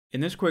In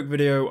this quick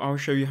video, I'll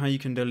show you how you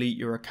can delete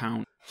your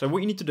account. So what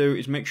you need to do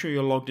is make sure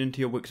you're logged into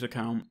your Wix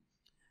account,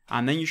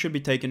 and then you should be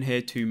taken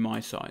here to My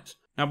Sites.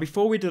 Now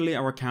before we delete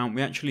our account,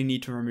 we actually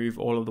need to remove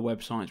all of the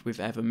websites we've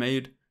ever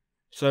made.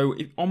 So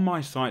on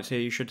My Sites here,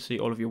 you should see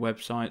all of your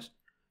websites.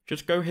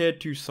 Just go here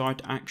to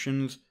Site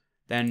Actions,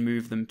 then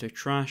move them to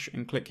Trash,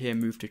 and click here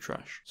Move to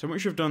Trash. So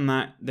once you've done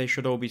that, they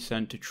should all be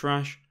sent to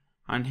Trash,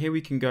 and here we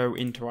can go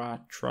into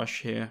our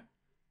Trash here,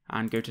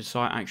 and go to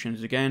Site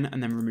Actions again,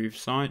 and then Remove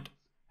Site,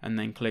 and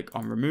then click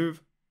on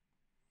Remove.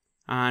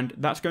 And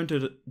that's going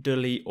to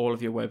delete all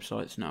of your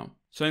websites now.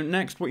 So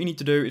next, what you need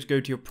to do is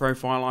go to your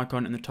profile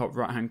icon in the top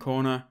right hand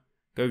corner,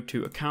 go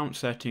to Account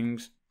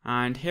Settings,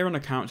 and here on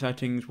Account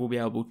Settings, we'll be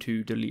able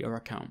to delete our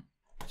account.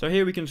 So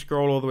here we can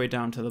scroll all the way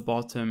down to the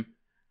bottom,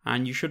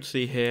 and you should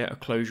see here a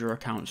Close Your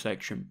Account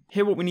section.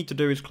 Here what we need to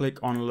do is click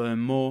on Learn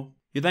More.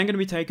 You're then going to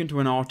be taken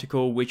to an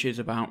article which is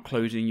about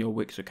closing your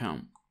Wix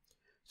account.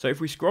 So if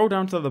we scroll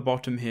down to the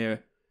bottom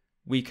here,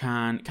 we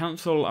can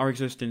cancel our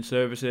existing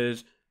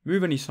services,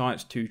 move any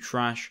sites to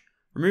trash,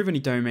 remove any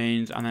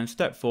domains, and then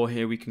step 4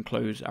 here we can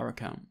close our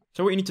account.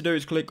 So what you need to do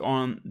is click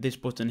on this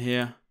button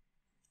here,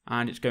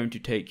 and it's going to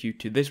take you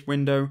to this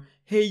window.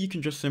 Here you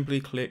can just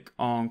simply click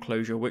on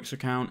Close Your Wix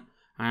account,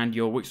 and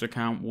your Wix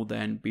account will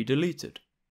then be deleted.